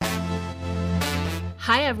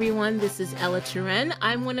Hi, everyone. This is Ella Turen.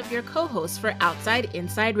 I'm one of your co-hosts for Outside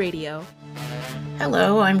Inside Radio.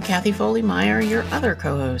 Hello, I'm Kathy Foley-Meyer, your other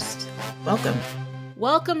co-host. Welcome.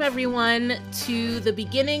 Welcome, everyone, to the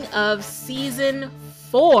beginning of Season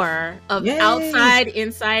 4 of Yay! Outside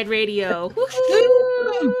Inside Radio.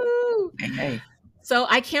 Woo-hoo! Hey. So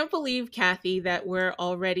I can't believe, Kathy, that we're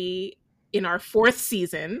already in our 4th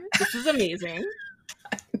season. This is amazing.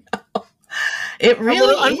 I know. It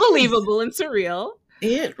really is unbelievable and surreal.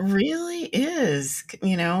 It really is.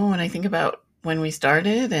 You know, when I think about when we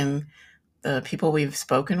started and the people we've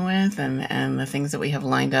spoken with and the things that we have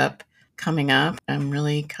lined up coming up, I'm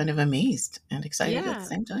really kind of amazed and excited at the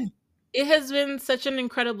same time. It has been such an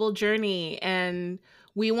incredible journey, and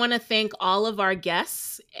we want to thank all of our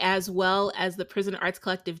guests as well as the Prison Arts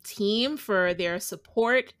Collective team for their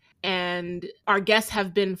support. And our guests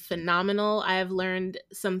have been phenomenal. I have learned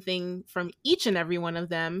something from each and every one of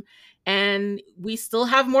them, and we still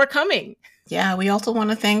have more coming. Yeah, we also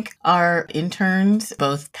want to thank our interns,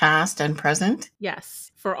 both past and present.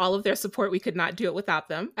 Yes, for all of their support. We could not do it without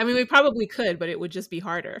them. I mean, we probably could, but it would just be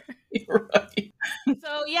harder. Right.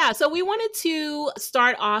 So we wanted to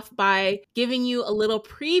start off by giving you a little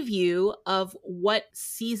preview of what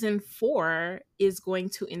Season 4 is going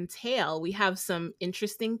to entail. We have some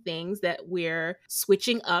interesting things that we're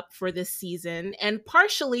switching up for this season, and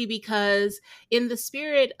partially because in the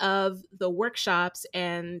spirit of the workshops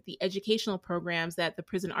and the educational programs that the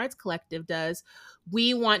Prison Arts Collective does,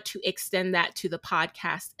 we want to extend that to the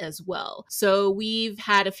podcast as well. So we've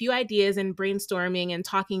had a few ideas and brainstorming and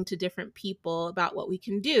talking to different people about what we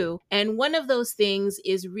can do. And one of those things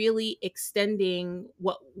is really extending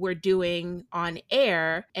what we're doing on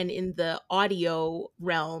air and in the audio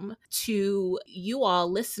realm to you all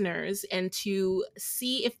listeners, and to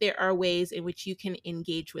see if there are ways in which you can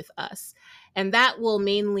engage with us. And that will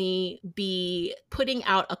mainly be putting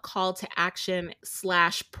out a call to action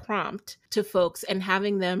 / prompt to folks and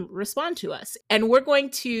having them respond to us. And we're going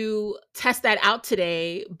to test that out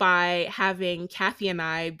today by having Kathy and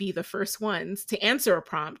I be the first ones to answer a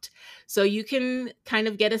prompt. So you can kind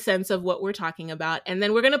of get a sense of what we're talking about. And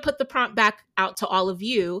then we're going to put the prompt back out to all of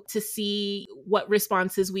you to see what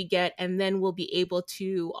responses we get. And then we'll be able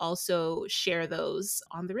to also share those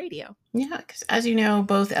on the radio. Yeah, because as you know,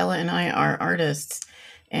 both Ella and I are artists.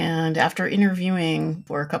 And after interviewing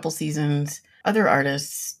for a couple seasons other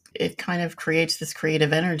artists, it kind of creates this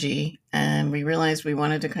creative energy. And we realized we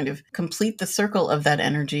wanted to kind of complete the circle of that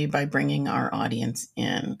energy by bringing our audience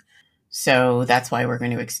in. So that's why we're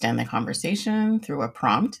going to extend the conversation through a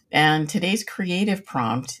prompt. And today's creative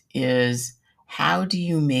prompt is, how do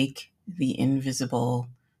you make the invisible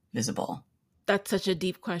visible? That's such a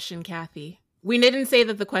deep question, Kathy. We didn't say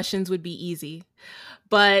that the questions would be easy,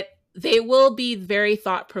 but they will be very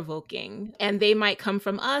thought-provoking. And they might come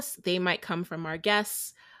from us, they might come from our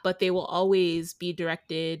guests, but they will always be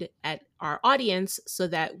directed at our audience so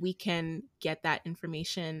that we can get that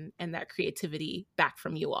information and that creativity back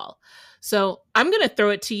from you all. So I'm going to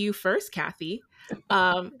throw it to you first, Kathy.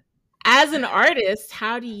 As an artist,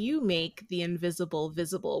 how do you make the invisible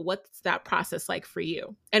visible? What's that process like for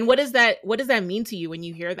you? And what does that mean to you when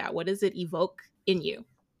you hear that? What does it evoke in you?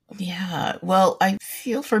 Yeah, well, I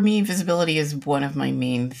feel for me, visibility is one of my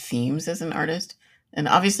main themes as an artist. And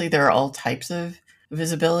obviously there are all types of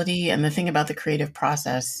visibility. And the thing about the creative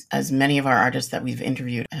process, as many of our artists that we've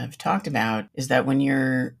interviewed have talked about, is that when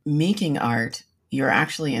you're making art, you're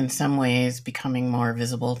actually in some ways becoming more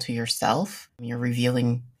visible to yourself. You're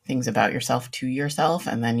revealing things about yourself to yourself.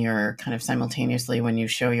 And then you're kind of simultaneously, when you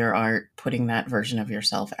show your art, putting that version of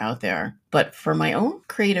yourself out there. But for my own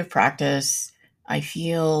creative practice, I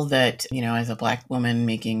feel that, you know, as a Black woman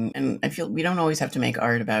making, and I feel we don't always have to make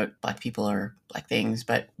art about Black people or Black things,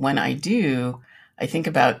 but when I do, I think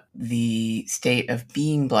about the state of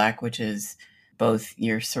being Black, which is both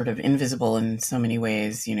you're sort of invisible in so many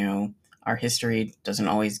ways. You know, our history doesn't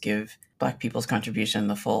always give Black people's contribution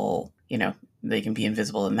the full, you know, they can be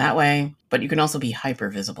invisible in that way, but you can also be hyper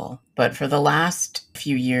visible. But for the last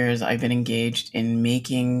few years, I've been engaged in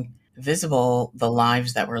making visible the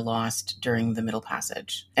lives that were lost during the Middle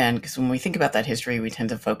Passage. And because when we think about that history, we tend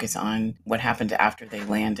to focus on what happened after they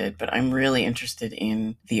landed. But I'm really interested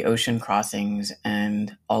in the ocean crossings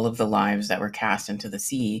and all of the lives that were cast into the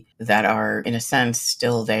sea that are, in a sense,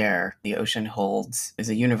 still there. The ocean is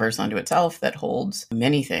a universe unto itself that holds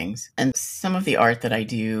many things. And some of the art that I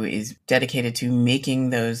do is dedicated to making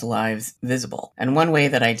those lives visible. And one way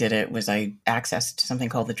that I did it was I accessed something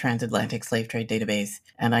called the Transatlantic Slave Trade Database,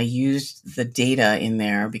 and I used the data in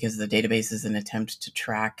there because the database is an attempt to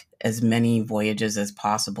track as many voyages as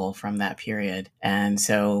possible from that period. And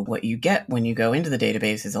so what you get when you go into the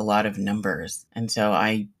database is a lot of numbers. And so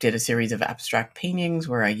I did a series of abstract paintings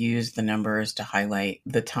where I used the numbers to highlight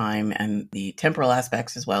the time and the temporal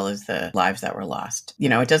aspects as well as the lives that were lost.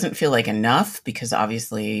 It doesn't feel like enough because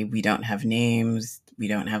obviously we don't have names, we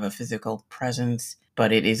don't have a physical presence,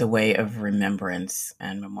 but it is a way of remembrance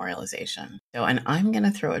and memorialization. So, and I'm going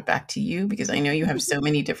to throw it back to you because I know you have so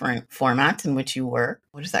many different formats in which you work.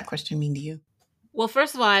 What does that question mean to you? Well,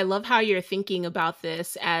 first of all, I love how you're thinking about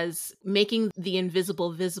this as making the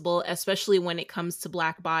invisible visible, especially when it comes to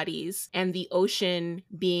Black bodies, and the ocean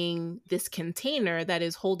being this container that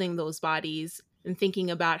is holding those bodies, and thinking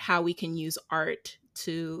about how we can use art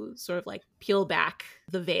to sort of like peel back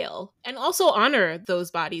the veil and also honor those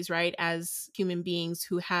bodies, right? As human beings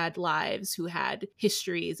who had lives, who had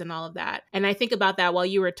histories and all of that. And I think about that while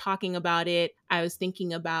you were talking about it, I was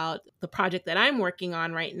thinking about the project that I'm working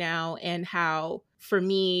on right now and how for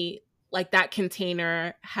me, like that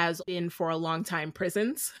container has been for a long time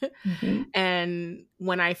prisons. Mm-hmm. And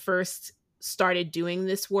when I first started doing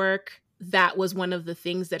this work, that was one of the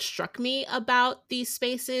things that struck me about these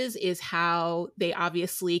spaces is how they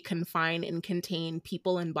obviously confine and contain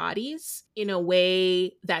people and bodies in a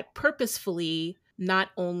way that purposefully not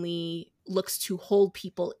only looks to hold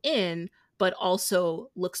people in, but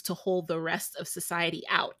also looks to hold the rest of society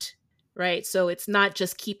out, right? So it's not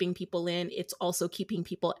just keeping people in, it's also keeping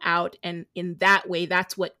people out. And in that way,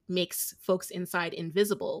 that's what makes folks inside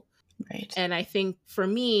invisible. Right. And I think for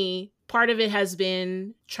me, part of it has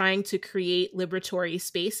been trying to create liberatory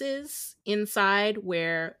spaces inside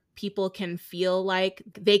where people can feel like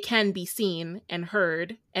they can be seen and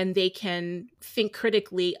heard, and they can think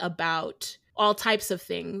critically about all types of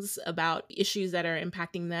things, about issues that are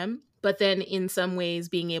impacting them. But then in some ways,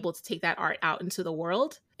 being able to take that art out into the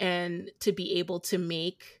world and to be able to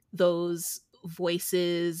make those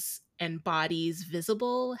voices and bodies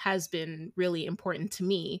visible has been really important to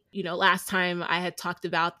me. Last time I had talked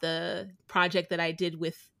about the project that I did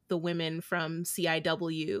with the women from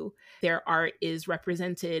CIW. Their art is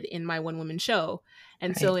represented in my one woman show.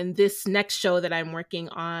 And so in this next show that I'm working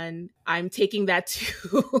on, I'm taking that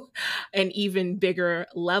to an even bigger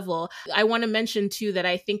level. I want to mention too that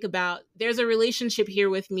I think about there's a relationship here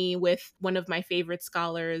with me with one of my favorite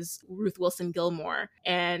scholars, Ruth Wilson Gilmore.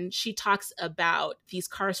 And she talks about these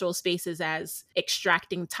carceral spaces as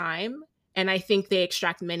extracting time. And I think they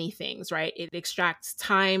extract many things, right? It extracts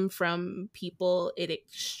time from people, it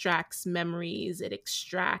extracts memories, it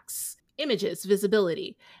extracts images,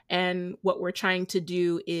 visibility. And what we're trying to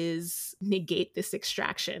do is negate this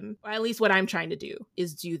extraction, or at least what I'm trying to do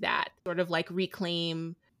is do that, sort of like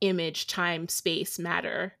reclaim image, time, space,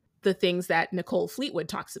 matter, the things that Nicole Fleetwood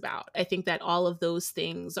talks about. I think that all of those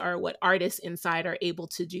things are what artists inside are able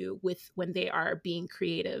to do with when they are being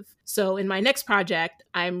creative. So in my next project,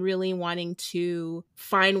 I'm really wanting to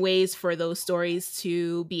find ways for those stories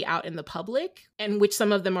to be out in the public, and which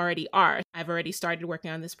some of them already are. I've already started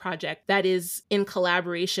working on this project that is in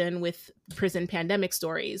collaboration with Prison Pandemic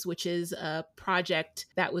Stories, which is a project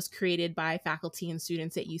that was created by faculty and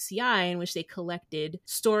students at UCI in which they collected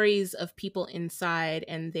stories of people inside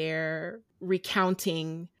and they're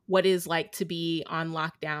recounting what it's like to be on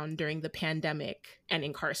lockdown during the pandemic and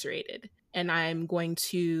incarcerated. And I'm going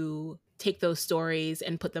to take those stories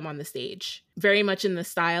and put them on the stage, very much in the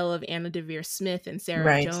style of Anna Deavere Smith and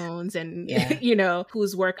Sarah Jones and,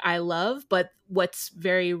 whose work I love. But what's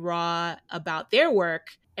very raw about their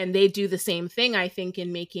work, and they do the same thing, I think,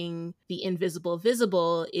 in making the invisible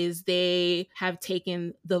visible, is they have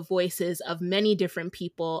taken the voices of many different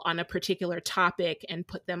people on a particular topic and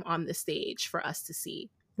put them on the stage for us to see.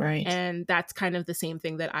 Right. And that's kind of the same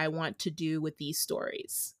thing that I want to do with these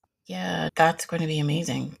stories. Yeah, that's going to be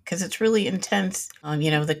amazing because it's really intense.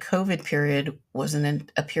 The COVID period was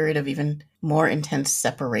a period of even more intense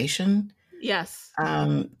separation. Yes.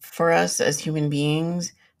 For us as human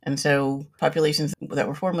beings. And so populations that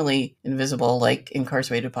were formerly invisible, like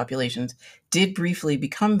incarcerated populations, did briefly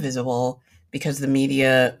become visible because the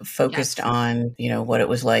media focused on, what it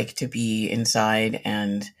was like to be inside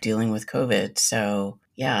and dealing with COVID. So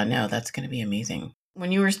yeah, no, that's going to be amazing.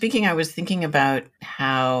 When you were speaking, I was thinking about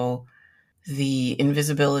how the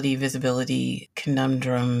invisibility visibility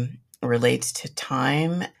conundrum relates to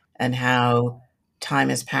time and how time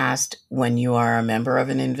has passed when you are a member of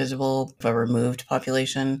an invisible, a removed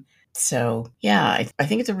population, So, yeah, I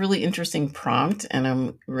think it's a really interesting prompt, and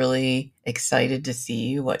I'm really excited to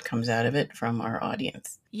see what comes out of it from our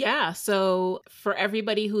audience. Yeah. So, for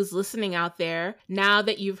everybody who's listening out there, now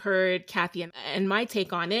that you've heard Kathy and my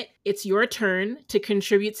take on it, it's your turn to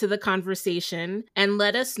contribute to the conversation and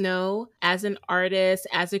let us know, as an artist,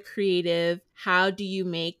 as a creative, how do you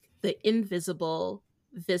make the invisible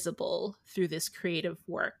visible through this creative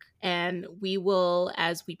work? And we will,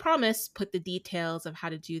 as we promised, put the details of how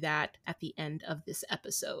to do that at the end of this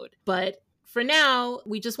episode. But for now,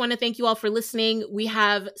 we just want to thank you all for listening. We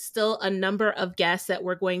have still a number of guests that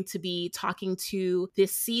we're going to be talking to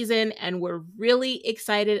this season, and we're really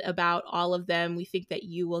excited about all of them. We think that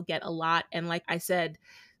you will get a lot. And like I said,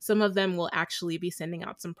 some of them will actually be sending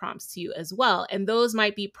out some prompts to you as well. And those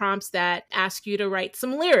might be prompts that ask you to write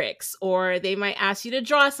some lyrics, or they might ask you to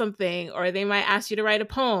draw something, or they might ask you to write a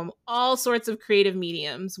poem. All sorts of creative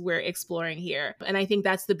mediums we're exploring here. And I think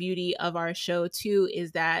that's the beauty of our show too,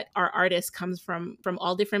 is that our artist comes from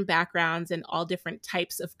all different backgrounds and all different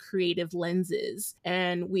types of creative lenses.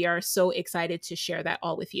 And we are so excited to share that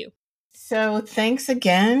all with you. So, thanks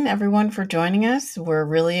again, everyone, for joining us. We're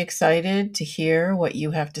really excited to hear what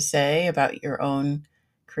you have to say about your own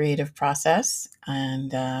creative process,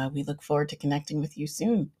 and we look forward to connecting with you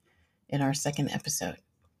soon in our second episode.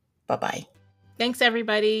 Bye-bye. Thanks,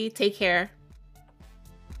 everybody. Take care.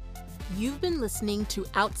 You've been listening to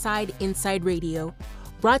Outside Inside Radio,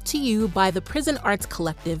 brought to you by the Prison Arts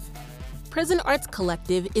Collective. Prison Arts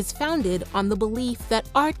Collective is founded on the belief that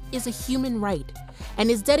art is a human right and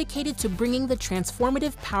is dedicated to bringing the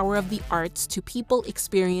transformative power of the arts to people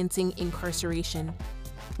experiencing incarceration.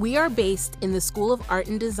 We are based in the School of Art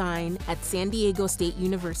and Design at San Diego State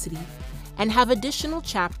University and have additional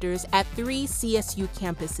chapters at 3 CSU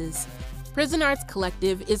campuses. Prison Arts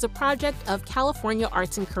Collective is a project of California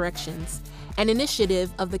Arts and Corrections, an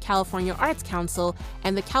initiative of the California Arts Council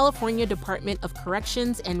and the California Department of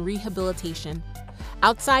Corrections and Rehabilitation.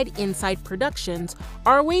 Outside Inside Productions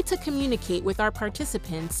are a way to communicate with our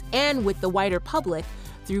participants and with the wider public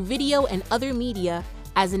through video and other media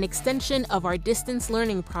as an extension of our distance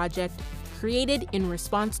learning project created in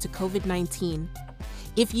response to COVID-19.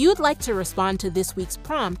 If you'd like to respond to this week's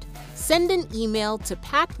prompt, send an email to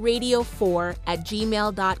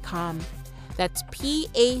pacradio4@gmail.com. That's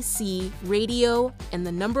PAC radio and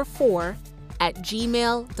the number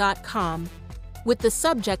 4@gmail.com with the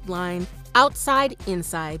subject line Outside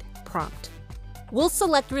Inside Prompt. We'll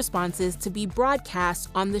select responses to be broadcast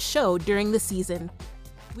on the show during the season.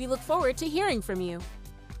 We look forward to hearing from you.